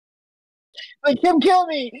Like him kill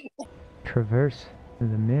me! Traverse the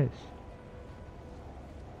mist.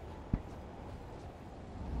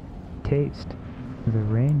 Taste the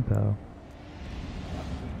rainbow.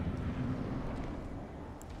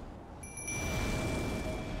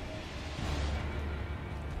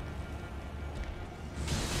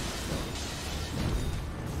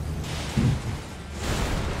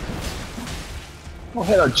 We'll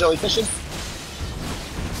hit our jellyfishes.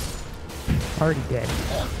 Already dead.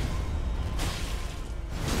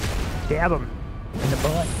 Stab him in the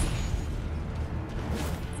butt.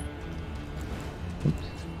 Oops.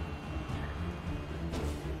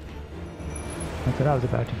 That's what I was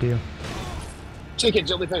about to do. Take it,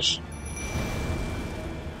 jellyfish.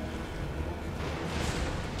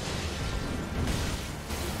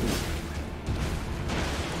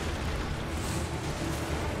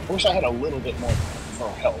 I wish I had a little bit more for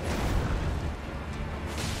health.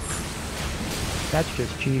 That's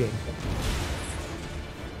just cheating.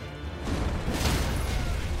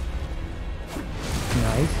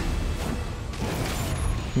 Nice.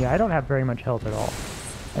 Yeah, I don't have very much health at all.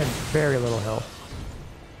 I have very little health.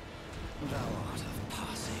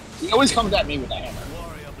 He always comes at me with a hammer.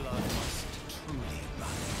 Warrior blood must truly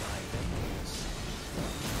run in my veins.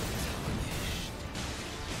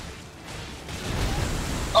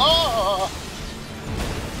 Oh!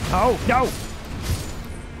 Oh, no!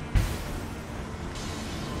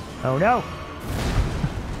 Oh, no!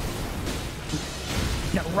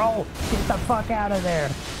 No, roll! Get the fuck out of there!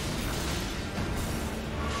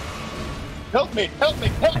 Help me! Help me!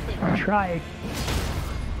 Help me! I'm trying.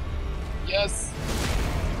 Yes!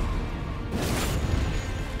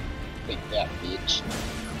 Take that, bitch.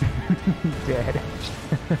 Dead.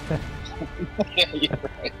 Yeah, you're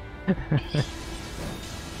right.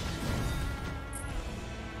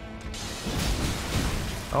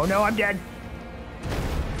 Oh no, I'm dead!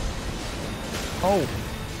 Oh!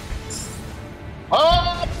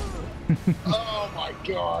 Oh! Oh my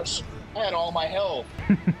gosh! I had all my health.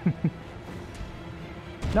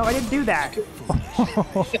 No, I didn't do that!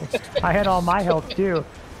 I had all my health too.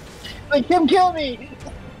 Like him kill me!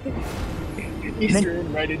 He's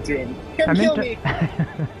running right into him. Him kill me!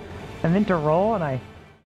 I meant to roll and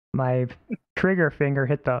my trigger finger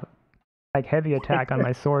hit the like heavy attack on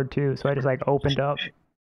my sword too, so I just like opened up.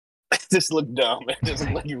 This looked dumb. It just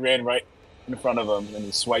looked like you ran right in front of him and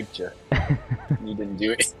he swiped you. You didn't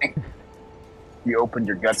do anything. You opened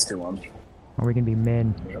your guts to him. Or we can be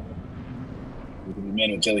men. Yep. You can be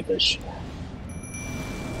men with jellyfish.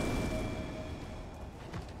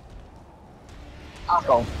 I'll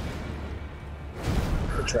go.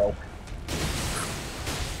 Patrol.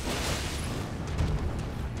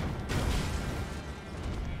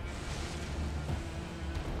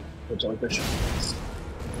 Go jellyfish.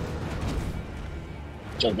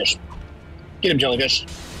 Jellyfish. Get him, jellyfish.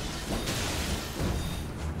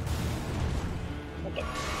 Okay.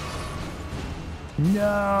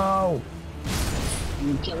 No!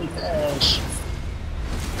 You jellyfish.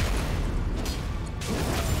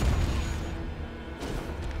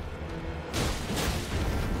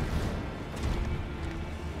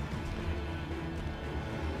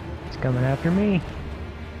 It's coming after me.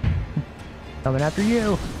 Coming after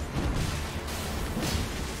you.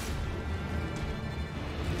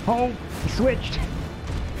 Oh, he switched.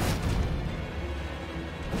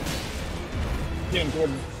 Get him,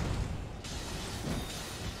 Gordon.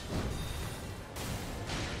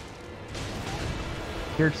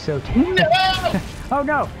 You're so No! Oh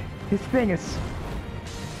no! His sting is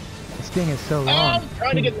so long. I'm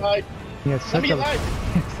trying to get life. He has Let such me a get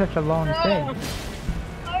life. it's such a long thing.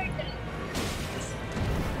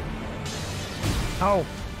 Oh.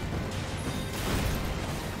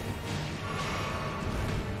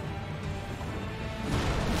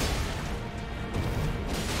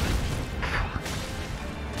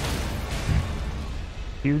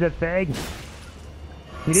 Do the thing.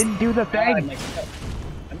 You didn't do the thing.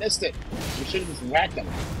 I missed it. You should have just whacked him.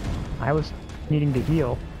 I was needing to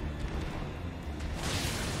heal.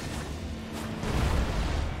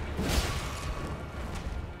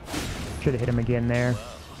 Should have hit him again there.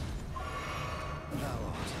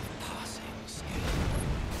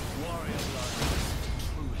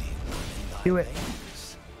 Do it.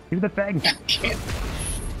 Do the thing.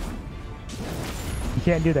 You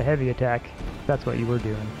can't do the heavy attack. That's what you were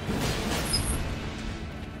doing.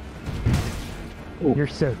 Ooh. You're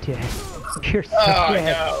so dead. You're so Oh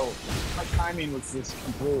dead. no! My timing was just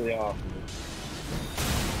completely off.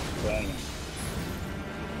 Dang it.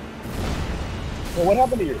 Well, what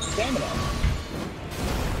happened to your stamina?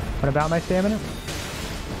 What about my stamina?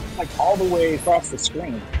 Like all the way across the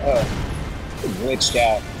screen. It glitched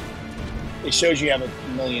out. It shows you have a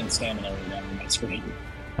million stamina right now on my screen.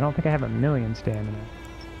 I don't think I have a million stamina.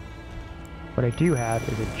 What I do have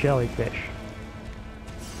is a jellyfish.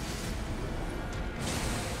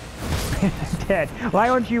 Dead. Why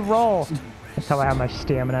don't you roll? That's how much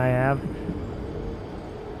stamina I have.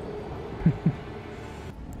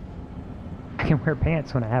 I can wear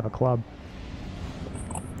pants when I have a club.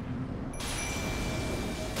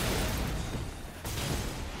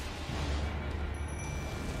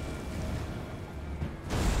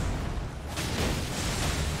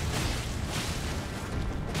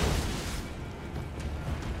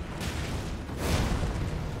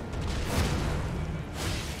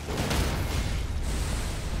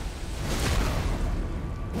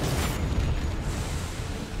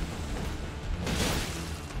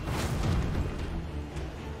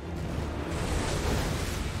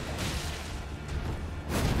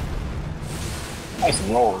 Nice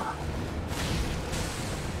roll.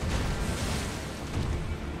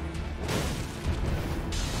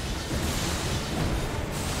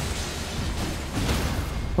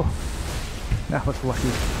 Oh, that was lucky.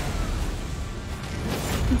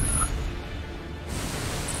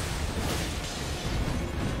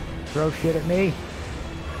 Throw shit at me.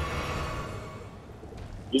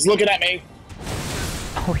 He's looking at me.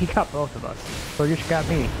 Oh, he got both of us. So he just got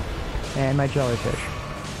me. And my jellyfish.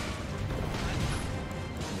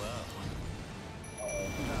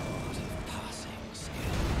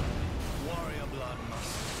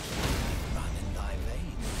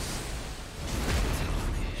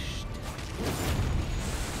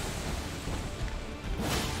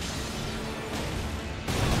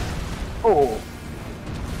 Oh.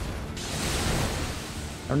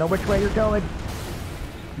 I don't know which way you're going.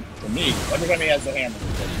 To me. Every time he has the hammer,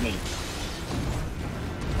 it's me.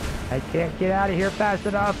 I can't get out of here fast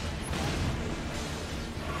enough.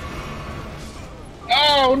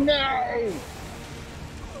 Oh no!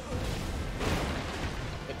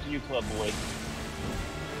 It's you, club boy.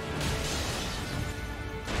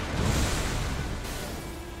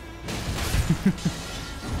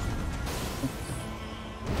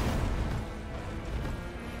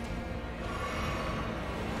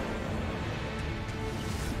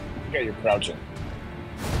 Yeah, you're crouching.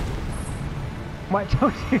 What?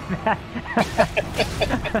 Don't do that.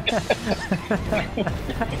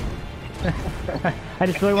 I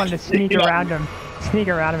just really wanted to sneak around him. Sneak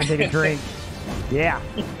around him and take a drink. Yeah.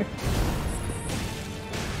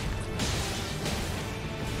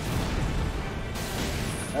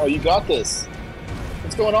 Oh, you got this.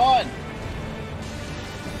 What's going on?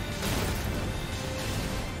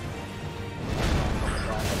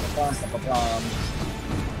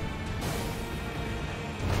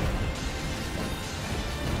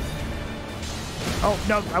 Oh,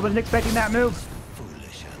 no, I wasn't expecting that move.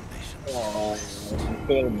 Foolish ambition. Oh, you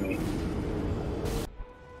failed me.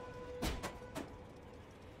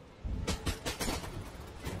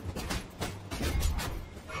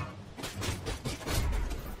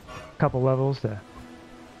 Couple levels to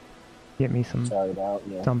get me some Sorry about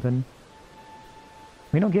something.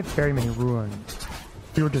 We don't get very many ruins.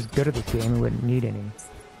 If we were just good at this game, we wouldn't need any.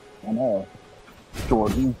 I know.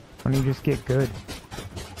 Jordan. Why don't you just get good?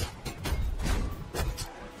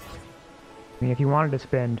 I mean, if you wanted to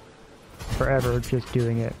spend forever just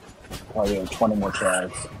doing it. Oh yeah, 20 more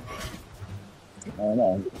tries. I don't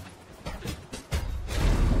know.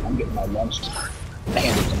 I'm getting my lunch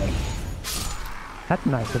handed to me. That's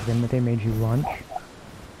nice of them that they made you lunch.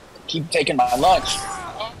 Keep taking my lunch.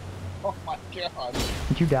 Oh my god.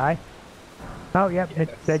 Did you die? Oh, yep, Yes.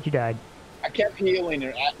 it said you died. I kept healing,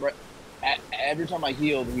 and every time I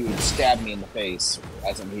healed, he would stab me in the face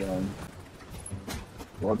as I'm healing.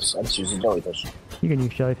 Whoops, I just used a jellyfish. You can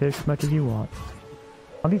use jellyfish as much as you want.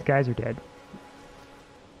 All these guys are dead.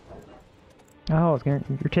 Oh, you're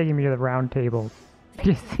taking me to the round table.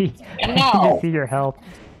 You see, Ow! you see your health,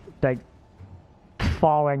 like,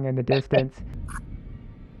 falling in the distance.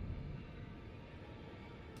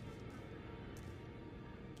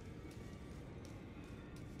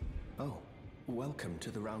 Oh, welcome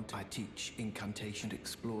to the round. I teach incantation and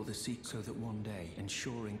explore the sea so that one day,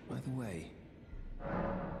 ensuring. By the way,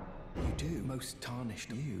 you do most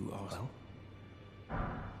tarnished. You are well.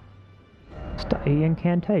 Study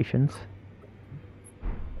incantations.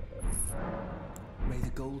 May the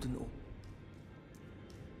golden.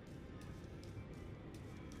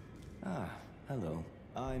 Ah, hello.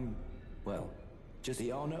 I'm, well, just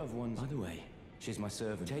the honor of one. By the way, she's my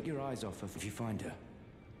servant. Take your eyes off her if you find her.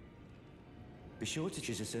 Be sure to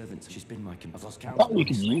she's a servant. She's been my I've lost count. I thought you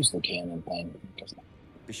could use the cannon thing.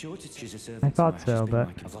 Be sure to she's a servant. I thought so, but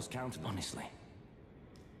I've lost count. Honestly.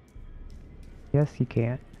 yes, you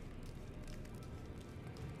can't.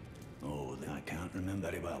 remember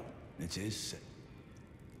very well. It is.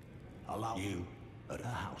 Allow you at a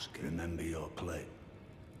house. Remember your plate.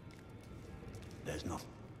 There's nothing.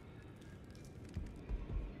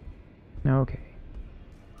 Okay.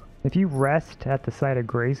 If you rest at the site of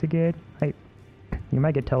grace again, you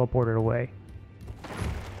might get teleported away.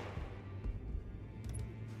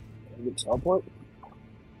 You teleport?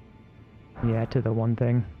 Yeah, to the one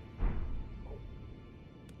thing.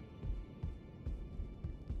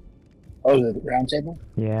 Oh, the round table?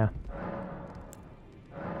 Yeah.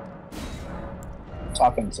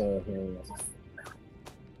 Talking to here.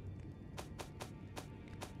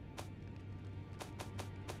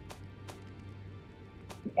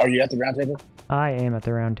 Are you at the round table? I am at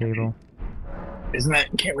the round table. Isn't that,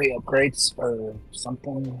 can't we upgrade or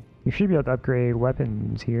something? You should be able to upgrade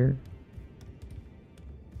weapons here.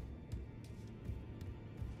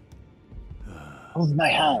 Oh, my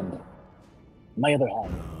hand. My other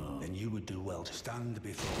hand. Then you would do well to stand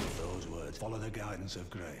before those words. Follow the guidance of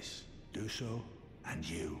grace. Do so, and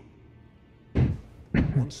you.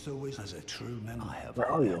 Once there was as a true man, I have.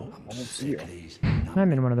 Where are you? I don't see you.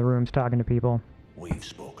 I'm in one of the rooms talking to people. We've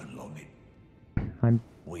spoken, Lonnie. I'm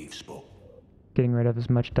We've spoken. getting rid of as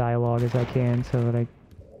much dialogue as I can so that I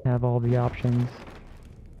have all the options.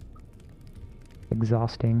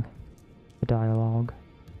 Exhausting the dialogue.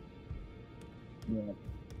 Yeah.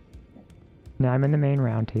 Now I'm in the main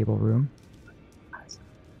round table room.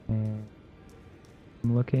 And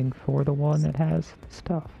I'm looking for the one that has the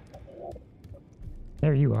stuff.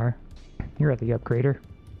 There you are. You're at the upgrader.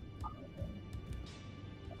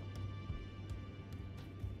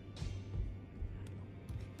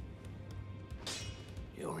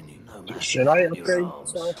 Should I upgrade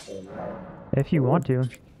myself? Or no? If you want to.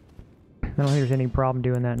 I don't think there's any problem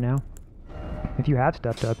doing that now. If you have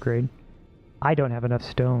stuff to upgrade. I don't have enough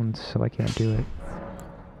stones, so I can't do it.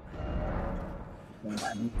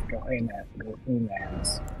 Go in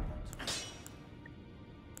that.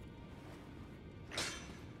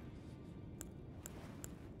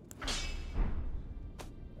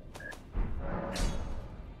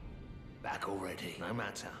 Back already, no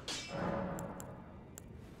matter.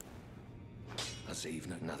 This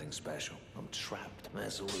evening, nothing special. I'm trapped.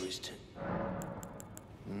 That's all there is to.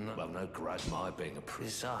 No, well, no grudge my being a prisoner.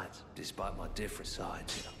 Besides, despite my different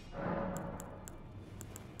sides, you know.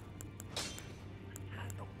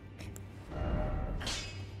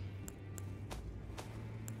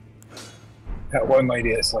 That one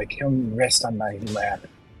lady is like, come rest on my lap.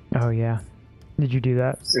 Oh yeah. Did you do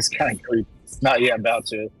that? It's kind of creepy. Not yet, about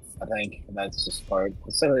to, I think. And that's just part.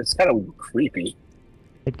 So it's kind of creepy.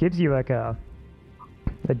 It gives you like a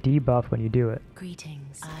debuff when you do it.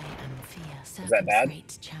 Greetings. I am Fia, Is that bad?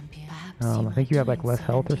 Great champion. Perhaps I think you have like less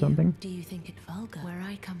health or something. Do you think it vulgar? Where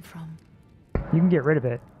I come from. You can get rid of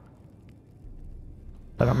it.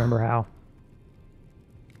 I don't remember how.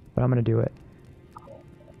 But I'm gonna do it.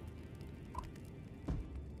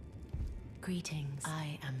 Greetings.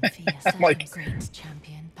 I am Fia, like- great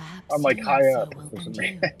champion. Perhaps I'm like you high also up will or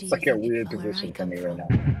something. bend you. Do It's you like a think it weird where I position for come me right from?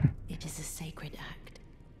 now. It is a sacred act.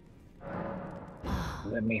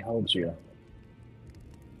 Let me hold you.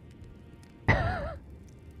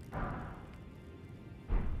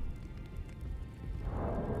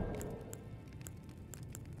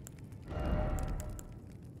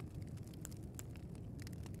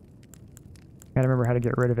 Gotta remember how to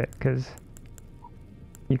get rid of it, because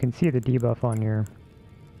you can see the debuff on your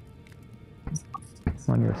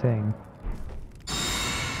thing.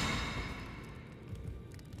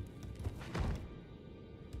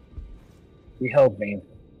 He held me.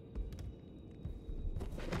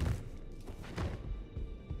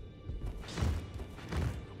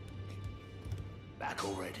 Back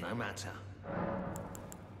already, no matter.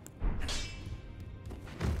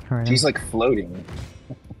 Alright, She's like floating.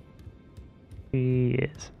 she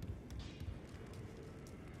is.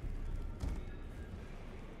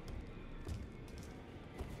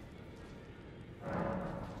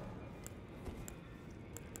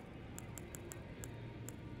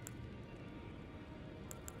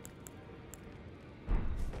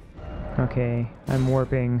 Okay, I'm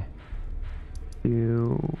warping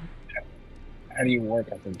to... How do you work?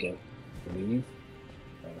 I forget. Leave?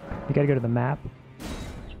 You gotta go to the map.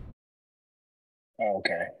 Oh,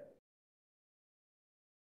 okay.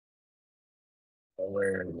 So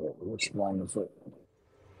where is it? Which one is it?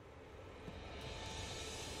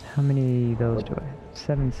 How many of those do I have?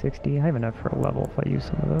 760? I have enough for a level if I use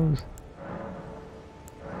some of those.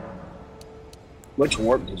 Which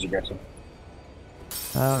warp did you get to?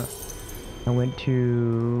 I went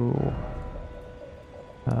to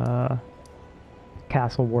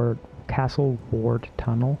Castle Ward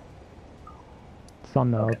Tunnel. It's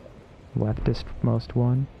on the leftist most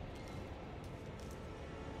one.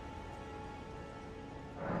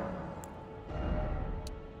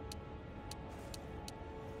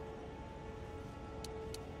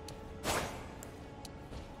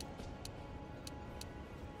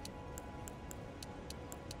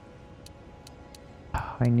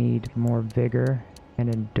 I need more vigor and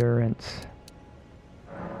endurance.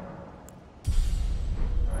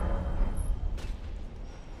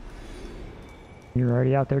 You're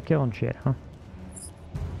already out there killing shit, huh?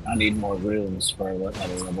 I need more runes for another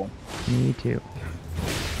level. Me too.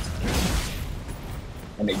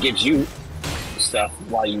 And it gives you stuff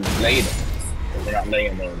while you lay them. If they're not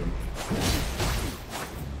laying there. Then...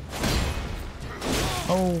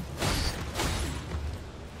 Oh.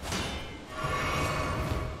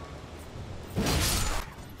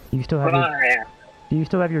 You still have your, do you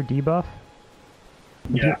still have your debuff?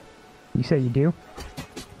 Yeah. You say you do?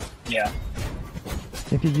 Yeah.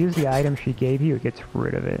 If you use the item she gave you, it gets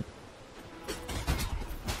rid of it.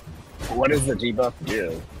 What does the debuff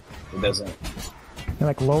do? It doesn't. It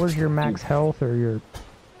like lowers your max health or your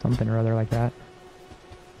something or other like that.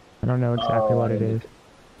 I don't know exactly what it is.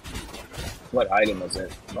 What item is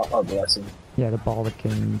it? Oh, blessing. Yeah, the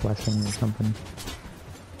Baldican blessing or something.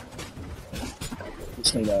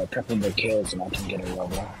 Just need a couple more kills and I can get a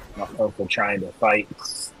level. I'm hopefully trying to fight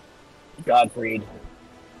Godfried.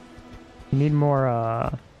 You need more,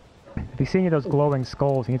 if you see any of those glowing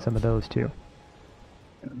skulls, you need some of those too.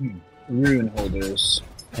 Rune holders.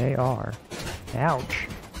 They are. Ouch.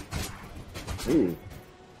 Ooh.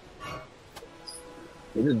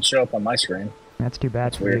 It didn't show up on my screen. That's too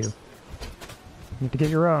bad for weird. you. You have to get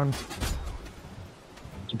your own.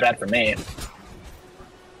 Too bad for me.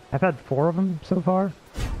 I've had 4 of them so far.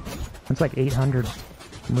 That's like 800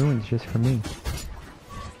 runes just for me.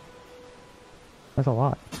 That's a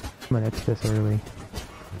lot when it's this early.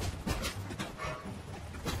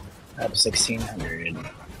 I have 1,600.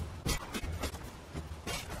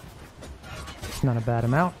 Not a bad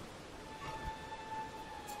amount.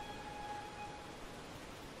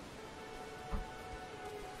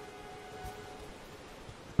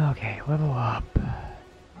 Okay, level up.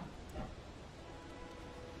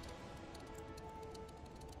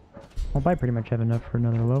 Well, I pretty much have enough for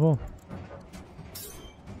another level.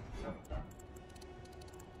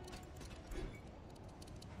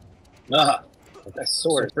 Ah, that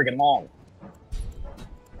sword is freaking long.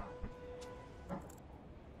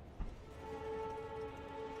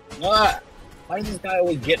 Ah, why does this guy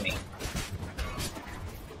always get me?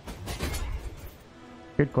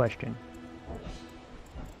 Good question.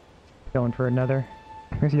 Going for another.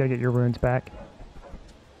 I guess you gotta get your runes back.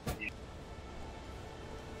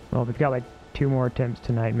 Well, we've got like 2 more attempts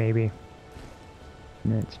tonight, maybe.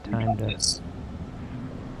 And then it's time to...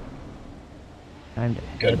 Time to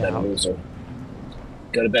Go to head bed, out. loser.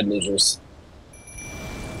 Go to bed, losers.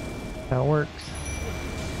 That works.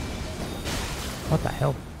 What the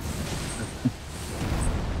hell?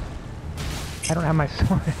 I don't have my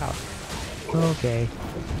sword out. Okay.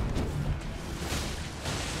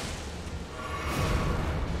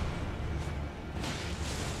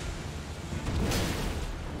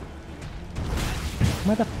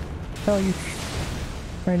 What the hell are you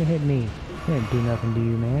trying to hit me? I didn't do nothing to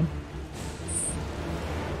you, man.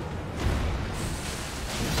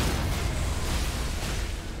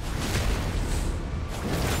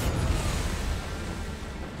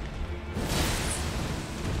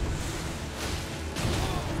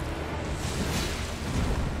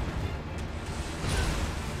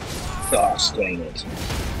 Gosh, dang it.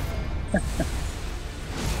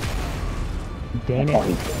 Dang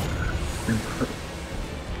it.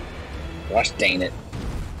 Gosh, dang it.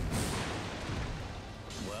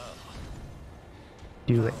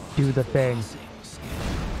 Do it. Do the thing.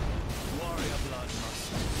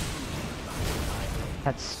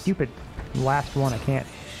 That stupid last one, I can't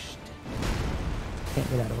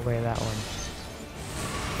get out of the way of that one.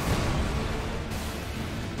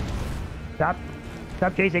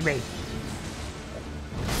 Stop chasing me.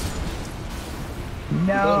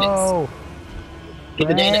 No. Get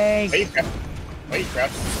the dang Frank. it. Why are you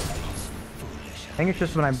crouching? I think it's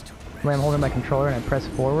just when I'm holding my controller and I press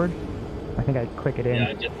forward. I think I click it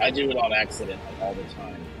in. Yeah, I do it on accident all the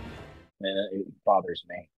time. And it bothers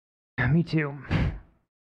me. Me too.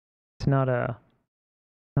 It's not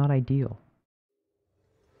ideal.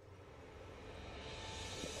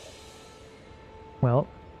 Well,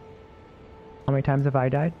 how many times have I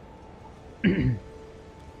died? 11.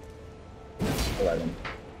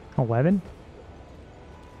 11?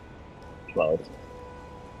 12.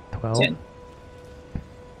 12? 10.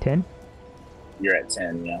 10? You're at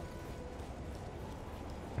 10, yeah.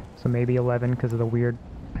 So maybe 11 because of the weird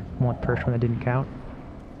first one that didn't count.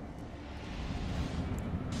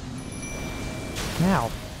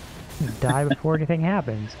 Now, die before anything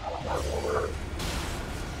happens.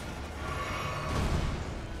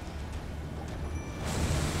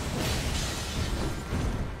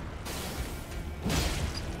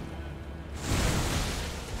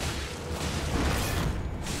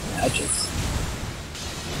 Hatches.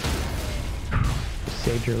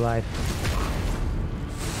 Saved your life.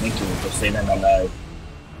 Thank you for saving my life.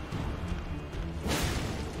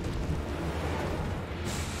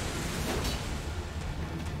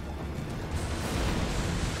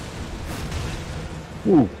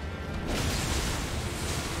 Ooh.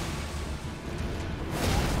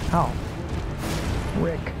 Oh.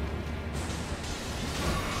 Rick.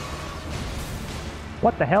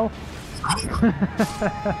 What the hell?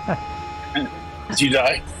 Did you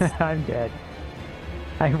die? I'm dead.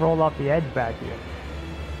 I rolled off the edge back here.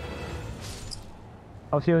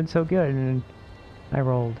 I was doing so good and I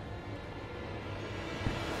rolled.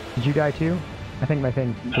 Did you die too? I think my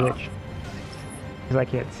thing glitched. Because I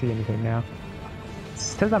can't see anything now. It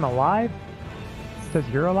says I'm alive? It says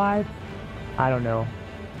you're alive? I don't know.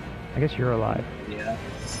 I guess you're alive. Yeah.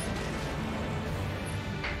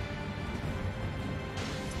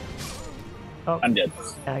 Oh, I'm dead.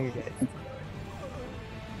 now you're dead.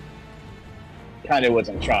 Kind of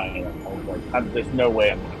wasn't trying. I was like, there's no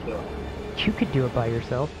way I'm gonna kill him. You could do it by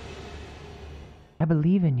yourself. I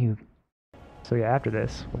believe in you. So yeah, after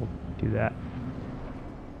this, we'll do that.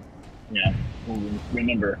 Yeah. Well,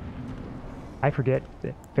 remember. I forget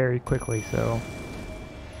it very quickly, so...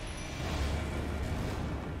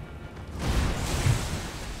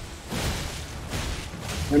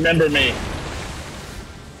 Remember me.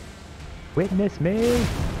 Witness me!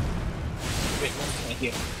 Thank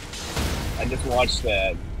you. I just watched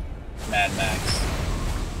that Mad Max.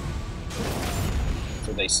 That's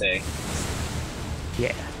what they say.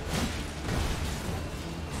 Yeah.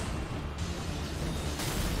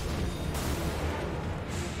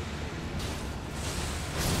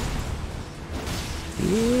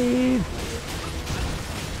 Steve!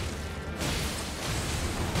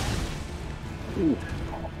 Ooh.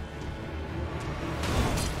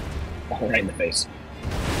 Oh, right in the face.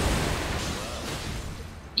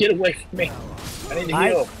 Get away from me. I need to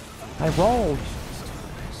heal. I rolled.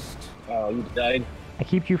 Oh, you died? I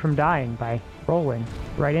keep you from dying by rolling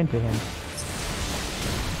right into him.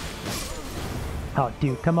 Oh,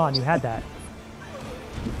 dude, come on, you had that.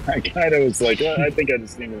 I kind of was like, I think I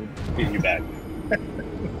just need to get you back.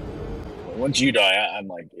 Once you die, I'm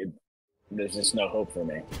like, there's just no hope for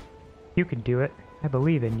me. You can do it. I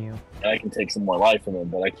believe in you. I can take some more life from him,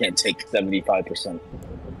 but I can't take 75%.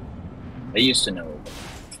 I used to know it.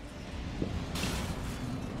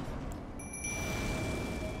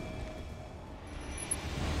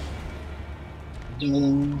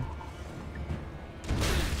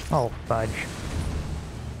 Oh, fudge.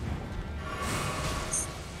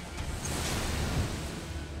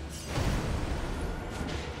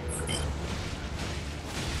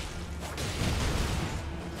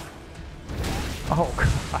 Oh,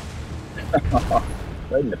 God.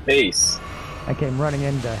 Right in the face. I came running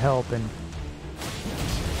in to help and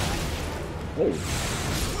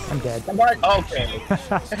Oh, I'm dead. come on. Okay.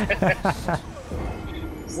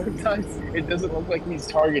 Sometimes it doesn't look like he's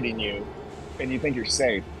targeting you, and you think you're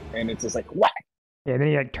safe, and it's just like, what? Yeah, then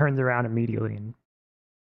he like turns around immediately and...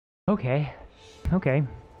 Okay. Okay.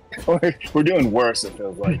 We're doing worse, it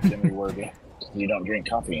feels like, than we were. You don't drink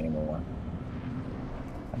coffee anymore.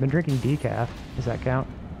 I've been drinking decaf. Does that count?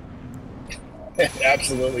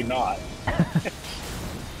 Absolutely not.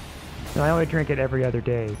 No, I only drink it every other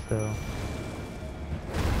day, so...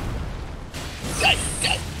 Die,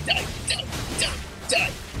 die, die, die, die, die.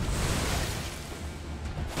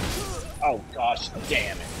 Oh gosh,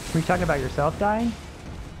 damn it. Were you talking about yourself dying?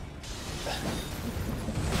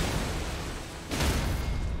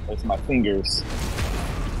 With my fingers.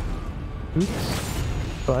 Oops.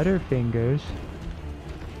 Butterfingers.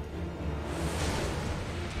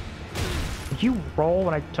 Did you roll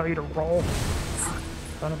when I tell you to roll?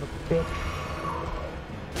 Son of a bitch.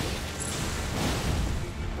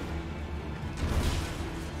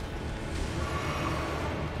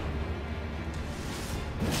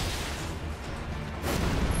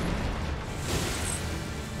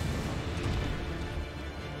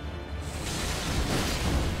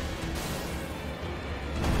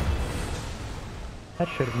 That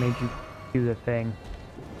should have made you do the thing.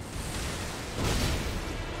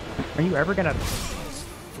 Are you ever gonna... I feel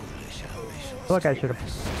like I should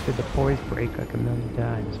have did the poise break like a million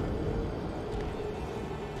times.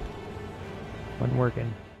 Wasn't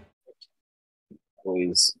working.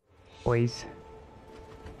 Please. Poise.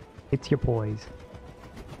 It's your poise.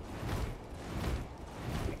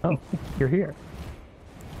 Oh, you're here.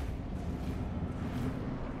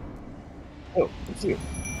 Oh, it's you.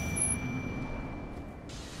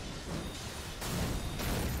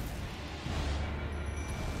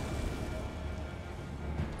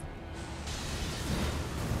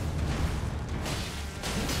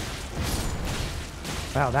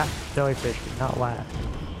 Wow, that jellyfish did not last.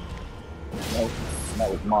 No,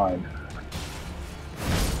 that was mine.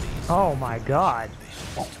 Oh my god.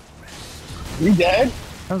 You dead?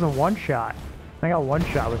 That was a one-shot. I got one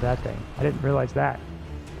shot with that thing. I didn't realize that.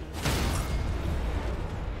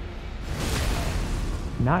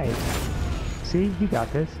 Nice. See, you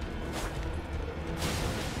got this.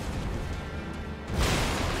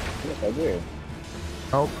 Yes, I do.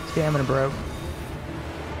 Oh, stamina broke.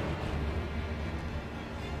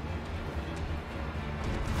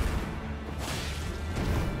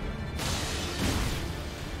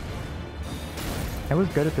 I was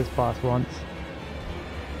good at this boss once.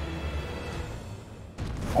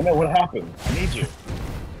 I know what happened. I need you.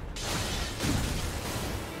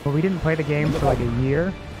 Well, we didn't play the game for like a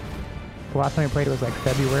year. The last time we played it was like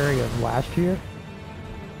February of last year.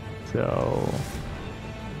 So...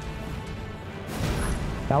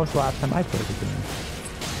 that was the last time I played the game.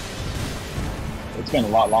 It's been a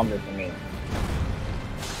lot longer for me.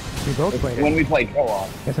 We both played it. When we played co-op.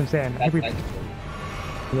 That's what I'm saying. I think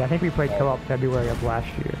I think we played Oh. co-op February of last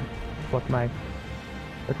year.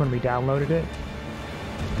 That's when we downloaded it.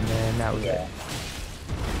 And then that was Yeah. it.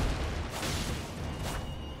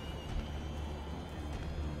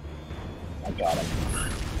 I got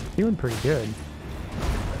him. Doing pretty good.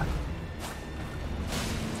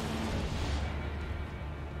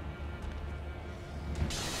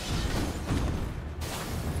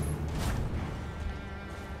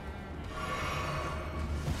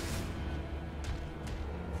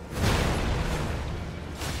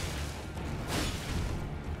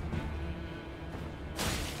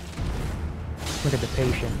 Look at the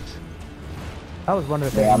patience. That was one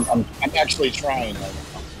of the Yeah, things. I'm actually trying, like,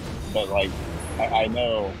 but like I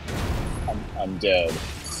know I'm dead.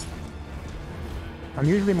 I'm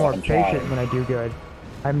usually more I'm patient trying. when I do good.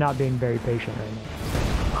 I'm not being very patient right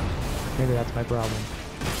now. Maybe that's my problem.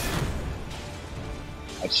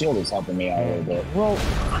 My shield is helping me out a little bit. Well,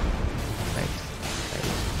 thanks.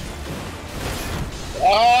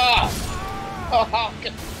 Ah!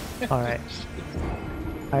 All right.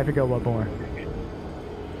 I have to go one more.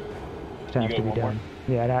 It has You to go be one more? done.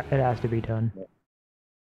 Yeah, it has to be done.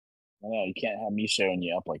 I know you can't have me showing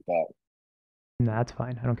you up like that. No, that's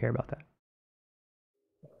fine. I don't care about that.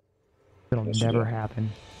 It'll Yes, you never do. happen.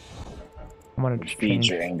 I want to It just feeds change.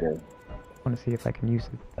 your anger. I want to see if I can use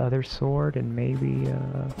the other sword and maybe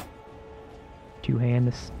two-hand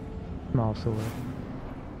this small sword.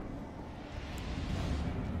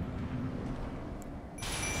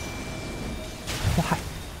 Why?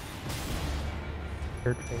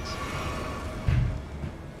 Dirt face.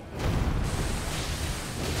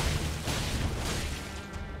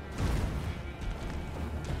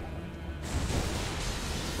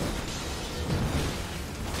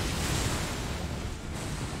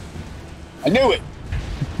 I knew it!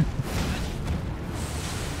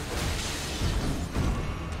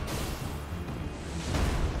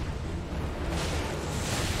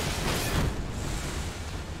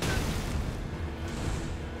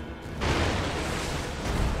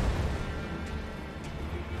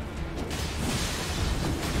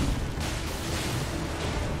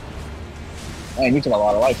 Man, you took a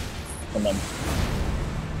lot of life from them.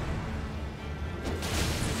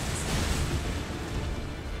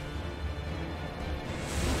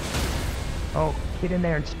 Oh, get in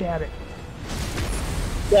there and stab it.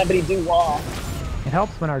 Gravity do wah. It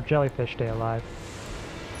helps when our jellyfish stay alive.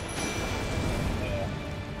 Yeah.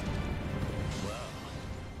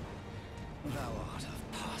 Thou art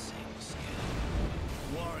of passing skill.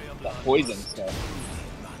 Warrior That blood poison must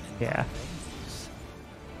stuff. run in Yeah. veins.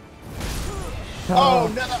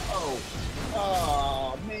 Oh no!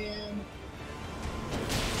 Oh man!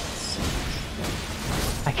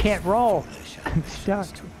 I can't roll. Foolish I'm stuck.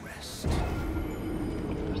 ambitions to rest.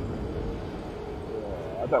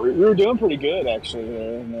 I thought we were doing pretty good actually.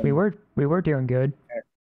 There. And then, We were doing good.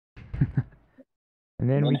 And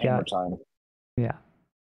then we hammer got time. yeah.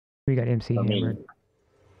 We got MC For me, hammered.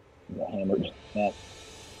 we got hammered. Yeah.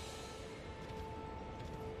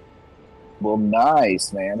 Well,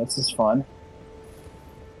 nice, man. This is fun.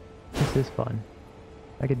 This is fun.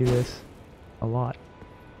 I could do this a lot.